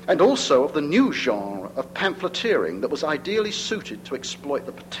 and also of the new genre of pamphleteering that was ideally suited to exploit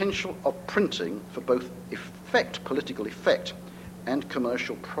the potential of printing for both political effect, and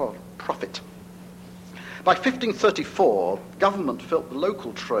commercial profit. By 1534, government felt the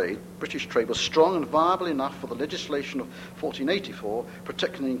local trade, British trade, was strong and viable enough for the legislation of 1484,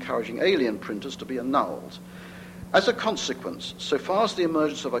 protecting and encouraging alien printers, to be annulled. As a consequence, so far as the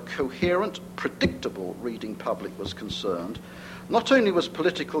emergence of a coherent, predictable reading public was concerned, not only was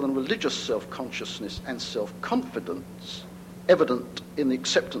political and religious self-consciousness and self-confidence evident in the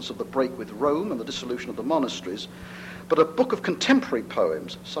acceptance of the break with Rome and the dissolution of the monasteries, but a book of contemporary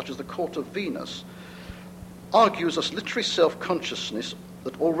poems, such as The Court of Venus, argues a literary self-consciousness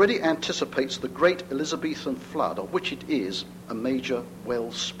that already anticipates the great Elizabethan flood, of which it is a major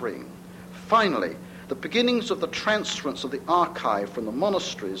wellspring. Finally, the beginnings of the transference of the archive from the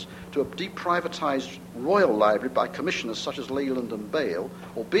monasteries to a deprivatised royal library by commissioners such as Leland and Bale,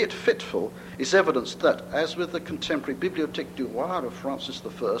 albeit fitful, is evidence that, as with the contemporary Bibliothèque du Roi of Francis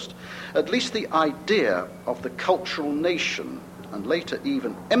I, at least the idea of the cultural nation, and later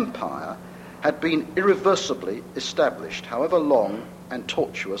even empire, had been irreversibly established, however long and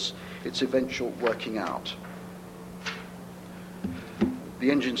tortuous its eventual working out.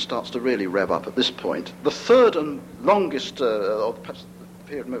 The engine starts to really rev up at this point. The third and longest, or perhaps the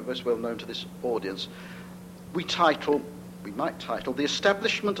period most well known to this audience, we might title The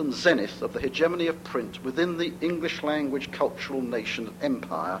Establishment and Zenith of the Hegemony of Print within the English Language Cultural Nation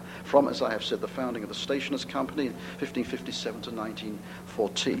Empire, from, as I have said, the founding of the Stationers' Company in 1557 to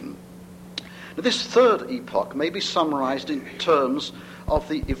 1914. Now, this third epoch may be summarized in terms of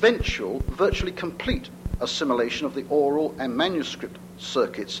the eventual, virtually complete assimilation of the oral and manuscript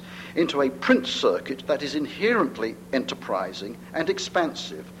circuits into a print circuit that is inherently enterprising and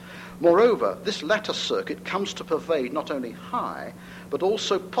expansive. Moreover, this latter circuit comes to pervade not only high, but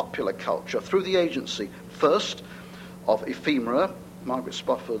also popular culture through the agency, first, of ephemera, Margaret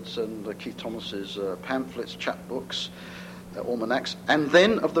Spofford's and Keith Thomas's pamphlets, chapbooks, almanacs, and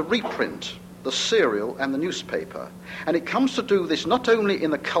then of the reprint, the serial and the newspaper. And it comes to do this not only in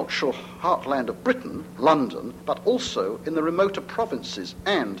the cultural heartland of Britain, London, but also in the remoter provinces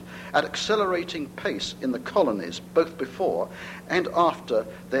and at accelerating pace in the colonies, both before and after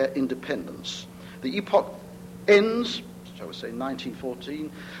their independence. The epoch ends, shall we say,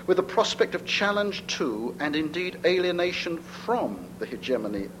 1914, with the prospect of challenge to, and indeed alienation from, the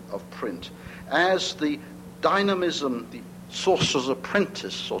hegemony of print, as the dynamism, the Sorcerer's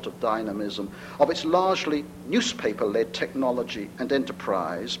Apprentice sort of dynamism of its largely newspaper-led technology and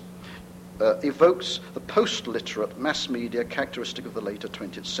enterprise evokes the post-literate mass media characteristic of the later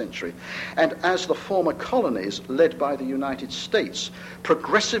 20th century. And as the former colonies, led by the United States,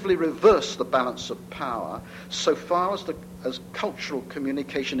 progressively reverse the balance of power so far as cultural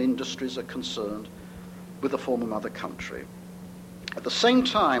communication industries are concerned with the former mother country. At the same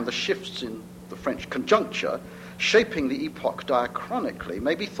time, the shifts in the French conjuncture shaping the epoch diachronically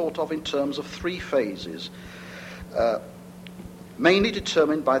may be thought of in terms of three phases, mainly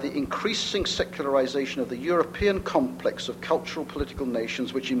determined by the increasing secularization of the European complex of cultural political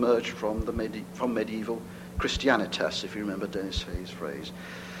nations which emerged from medieval Christianitas, if you remember Dennis Hayes' phrase.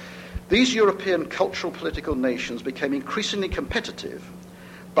 These European cultural political nations became increasingly competitive,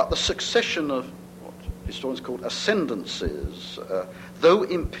 but the succession of what historians call ascendances, though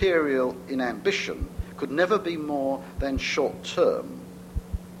imperial in ambition, could never be more than short-term.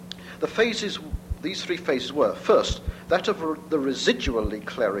 These three phases were, first, that of the residually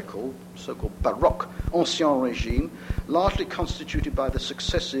clerical, so-called Baroque Ancien Régime, largely constituted by the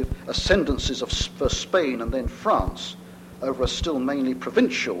successive ascendancies of first Spain and then France over a still mainly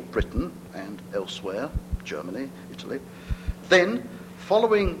provincial Britain and elsewhere, Germany, Italy. Then,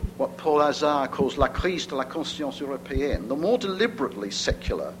 following what Paul Hazard calls la crise de la conscience européenne, the more deliberately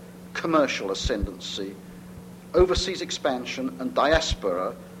secular commercial ascendancy, overseas expansion and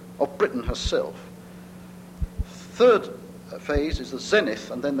diaspora of Britain herself. Third phase is the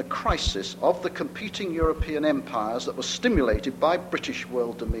zenith and then the crisis of the competing European empires that were stimulated by British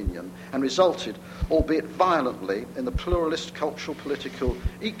world dominion and resulted, albeit violently, in the pluralist cultural political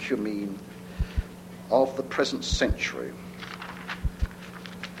ecumene of the present century.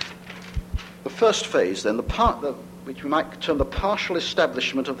 The first phase, then, which we might term the partial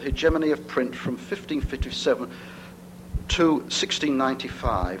establishment of the hegemony of print from 1557 to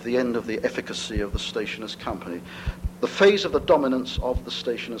 1695, the end of the efficacy of the Stationers' Company, the phase of the dominance of the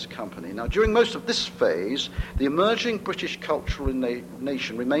Stationers' Company. Now, during most of this phase, the emerging British cultural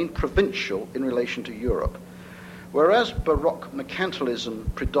nation remained provincial in relation to Europe. Whereas Baroque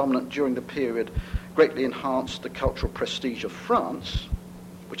mercantilism predominant during the period greatly enhanced the cultural prestige of France,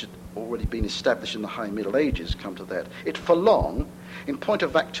 which had already been established in the High Middle Ages, come to that, it for long, in point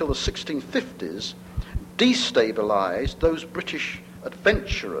of fact till the 1650s, destabilized those British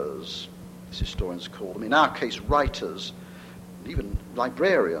adventurers, as historians call them, in our case writers, even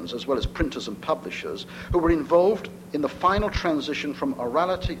librarians, as well as printers and publishers, who were involved in the final transition from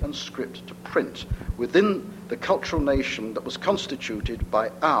orality and script to print within the cultural nation that was constituted by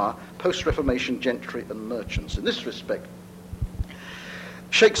our post-Reformation gentry and merchants. In this respect,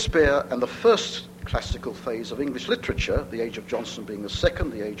 Shakespeare and the first classical phase of English literature, the age of Johnson being the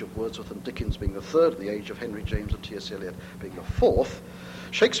second, the age of Wordsworth and Dickens being the third, the age of Henry James and T.S. Eliot being the fourth,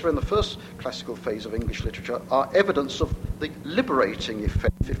 Shakespeare and the first classical phase of English literature are evidence of the liberating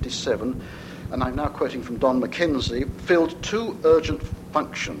effect. 57, and I'm now quoting from Don Mackenzie, filled two urgent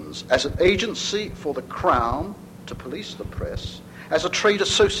functions: as an agency for the Crown to police the press, as a trade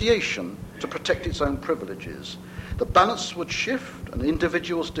association to protect its own privileges. The balance would shift and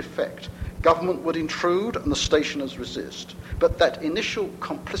individuals defect. Government would intrude and the stationers resist. But that initial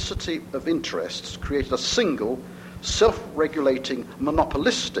complicity of interests created a single, self-regulating,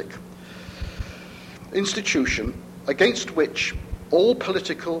 monopolistic institution against which all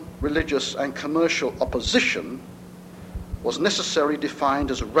political, religious, and commercial opposition was necessarily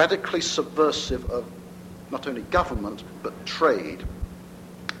defined as radically subversive of not only government, but trade.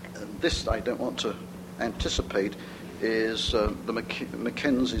 And this, I don't want to anticipate, is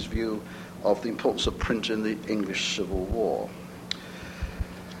Mackenzie's view of the importance of print in the English Civil War.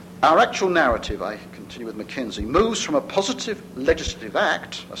 Our actual narrative, I continue with Mackenzie, moves from a positive legislative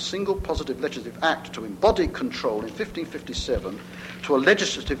act, a single positive legislative act to embody control in 1557, to a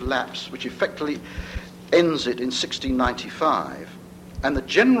legislative lapse which effectively ends it in 1695. And the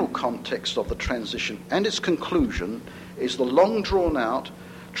general context of the transition and its conclusion is the long drawn out,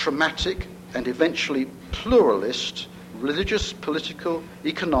 traumatic, and eventually pluralist religious, political,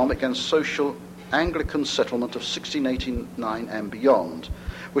 economic, and social Anglican settlement of 1689 and beyond,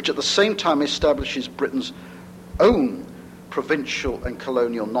 which at the same time establishes Britain's own provincial and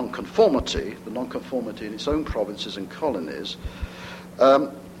colonial nonconformity, the nonconformity in its own provinces and colonies,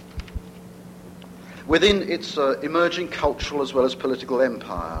 within its emerging cultural as well as political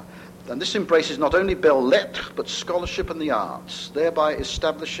empire. And this embraces not only belles lettres, but scholarship and the arts, thereby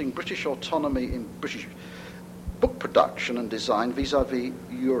establishing British autonomy in British book production and design vis-à-vis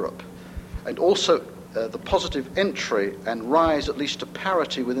Europe, and also the positive entry and rise at least to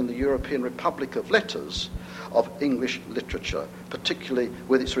parity within the European Republic of Letters of English literature, particularly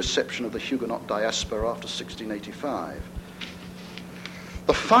with its reception of the Huguenot diaspora after 1685.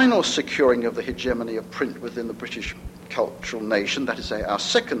 The final securing of the hegemony of print within the British cultural nation, that is our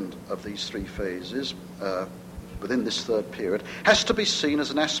second of these three phases, within this third period, has to be seen as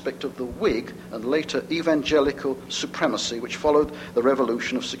an aspect of the Whig and later evangelical supremacy which followed the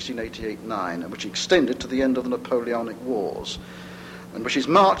revolution of 1688-9 and which extended to the end of the Napoleonic Wars, and which is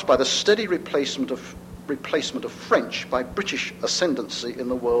marked by the steady replacement of French by British ascendancy in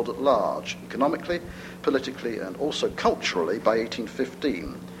the world at large, economically, politically, and also culturally by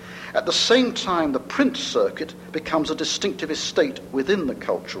 1815. At the same time, the print circuit becomes a distinctive estate within the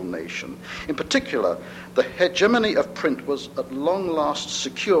cultural nation. In particular, the hegemony of print was at long last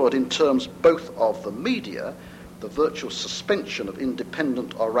secured in terms both of the media, the virtual suspension of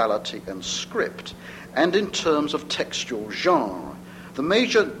independent orality and script, and in terms of textual genre. The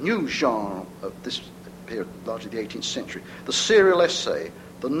major new genre of this period, largely the 18th century, the serial essay,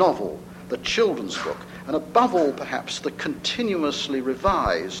 the novel, the children's book, and above all, perhaps, the continuously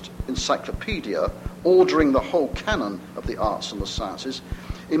revised encyclopedia, ordering the whole canon of the arts and the sciences,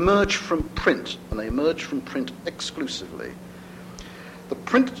 emerge from print, and they emerge from print exclusively. The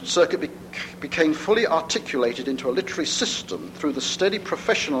print circuit became fully articulated into a literary system through the steady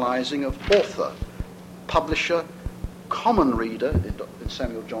professionalizing of author, publisher, common reader, in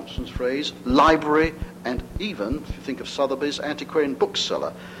Samuel Johnson's phrase, library, and even, if you think of Sotheby's, antiquarian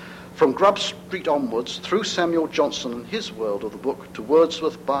bookseller, from Grub Street onwards, through Samuel Johnson and his world of the book, to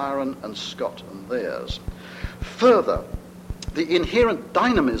Wordsworth, Byron, and Scott and theirs. Further, the inherent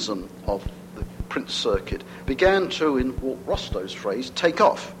dynamism of the print circuit began to, in Walt Rostow's phrase, take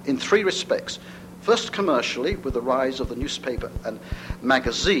off in three respects. First, commercially, with the rise of the newspaper and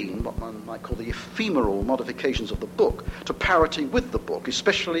magazine, what one might call the ephemeral modifications of the book, to parity with the book,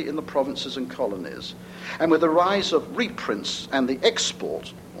 especially in the provinces and colonies. And with the rise of reprints and the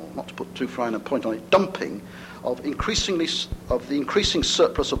export, or not to put too fine a point on it, dumping of the increasing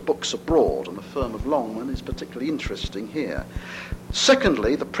surplus of books abroad, and the firm of Longman is particularly interesting here.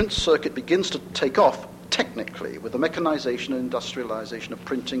 Secondly, the print circuit begins to take off technically with the mechanization and industrialization of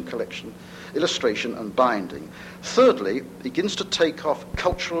printing, collection, illustration, and binding. Thirdly, it begins to take off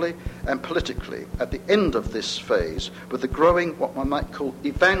culturally and politically at the end of this phase with the growing, what one might call,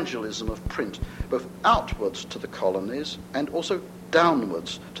 evangelism of print, both outwards to the colonies and also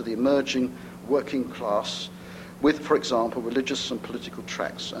downwards to the emerging working class with, for example, religious and political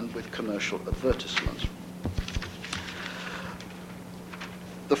tracts and with commercial advertisements.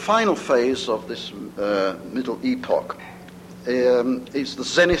 The final phase of this middle epoch is the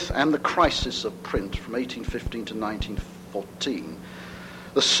zenith and the crisis of print from 1815 to 1914.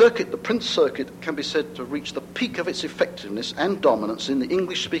 The print circuit can be said to reach the peak of its effectiveness and dominance in the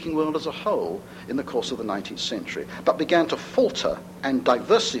English-speaking world as a whole in the course of the 19th century, but began to falter and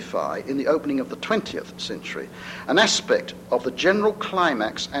diversify in the opening of the 20th century, an aspect of the general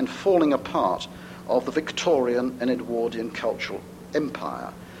climax and falling apart of the Victorian and Edwardian cultural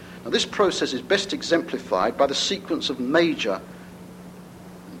empire. Now, this process is best exemplified by the sequence of major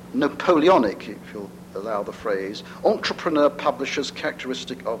Napoleonic, if you'll allow the phrase, entrepreneur publishers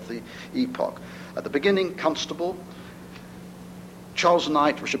characteristic of the epoch. At the beginning, Constable, Charles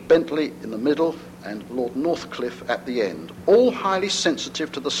Knight, Richard Bentley in the middle, and Lord Northcliffe at the end, all highly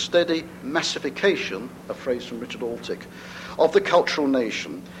sensitive to the steady massification, a phrase from Richard Altick, of the cultural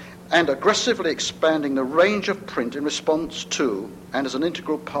nation, and aggressively expanding the range of print in response to and as an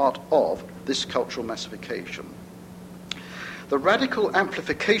integral part of this cultural massification. The radical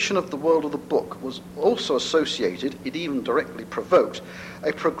amplification of the world of the book was also associated, it even directly provoked,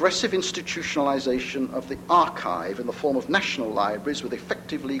 a progressive institutionalization of the archive in the form of national libraries with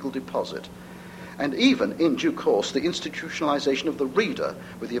effective legal deposit, and even, in due course, the institutionalization of the reader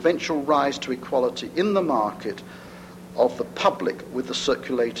with the eventual rise to equality in the market of the public with the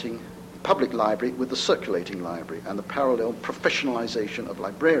circulating public library with the circulating library, and the parallel professionalization of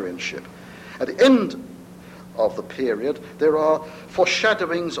librarianship. At the end of the period, there are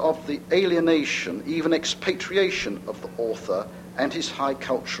foreshadowings of the alienation, even expatriation of the author and his high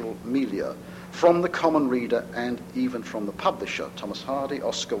cultural milieu from the common reader and even from the publisher. Thomas Hardy,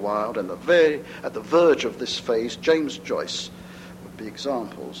 Oscar Wilde, and at the verge of this phase, James Joyce would be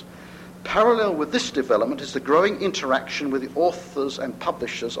examples. Parallel with this development is the growing interaction with the authors and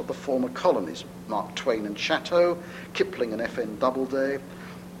publishers of the former colonies, Mark Twain and Chatto, Kipling and F.N. Doubleday.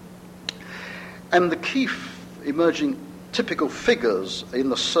 And the key emerging typical figures in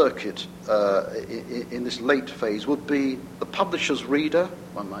the circuit in this late phase would be the publisher's reader,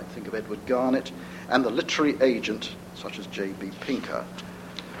 one might think of Edward Garnett, and the literary agent, such as J.B. Pinker.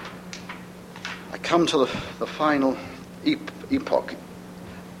 I come to the final epoch,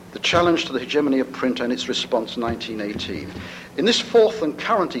 the challenge to the hegemony of print and its response, 1918. In this fourth and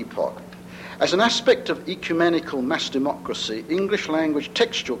current epoch, as an aspect of ecumenical mass democracy, English language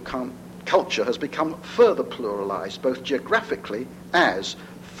textual culture has become further pluralized, both geographically as,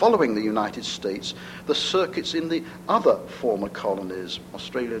 following the United States, the circuits in the other former colonies,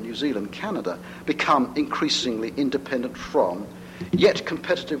 Australia, New Zealand, Canada, become increasingly independent from, yet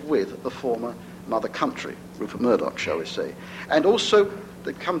competitive with, the former mother country, Rupert Murdoch, shall we say. And also,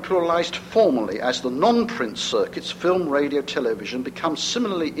 they become pluralized formally as the non-print circuits, film, radio, television, become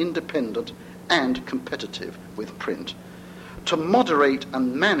similarly independent and competitive with print. To moderate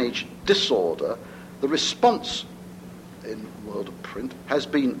and manage disorder, the response in the world of print has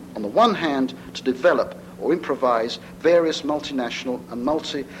been, on the one hand, to develop or improvise various multinational and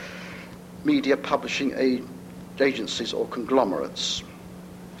multimedia publishing agencies or conglomerates.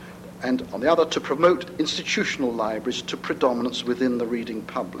 and on the other to promote institutional libraries to predominance within the reading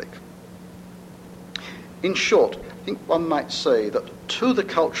public. In short, I think one might say that To the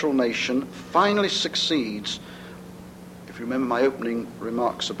Cultural Nation finally succeeds, if you remember my opening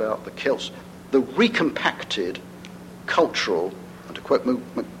remarks about the Celts, the recompacted cultural, and to quote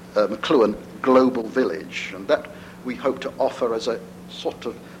McLuhan, global village, and that we hope to offer as a sort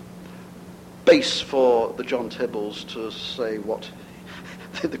of base for the John Tibbles to say what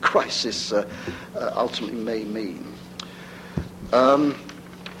the crisis ultimately may mean.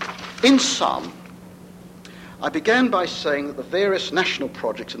 In sum, I began by saying that the various national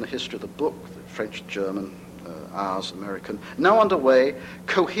projects in the history of the book, the French, German, ours, American, now underway,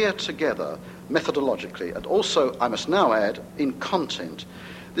 cohere together methodologically, and also, I must now add, in content.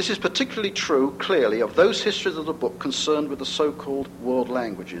 This is particularly true, clearly, of those histories of the book concerned with the so-called world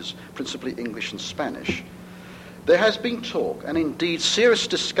languages, principally English and Spanish. There has been talk, and indeed serious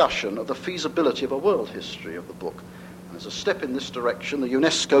discussion, of the feasibility of a world history of the book. And as a step in this direction, the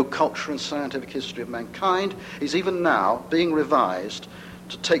UNESCO Culture and Scientific History of Mankind is even now being revised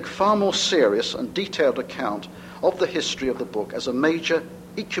to take far more serious and detailed account of the history of the book as a major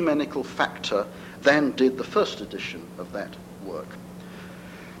ecumenical factor than did the first edition of that work.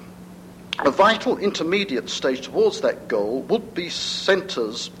 A vital intermediate stage towards that goal would be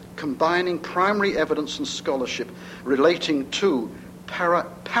centres combining primary evidence and scholarship relating to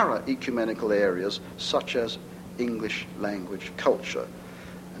para-ecumenical areas such as English language culture.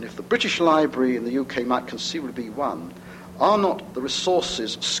 And if the British Library in the UK might conceivably be one, are not the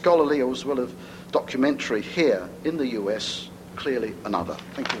resources, scholarly as well as documentary, here in the US clearly another?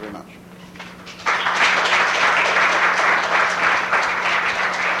 Thank you very much.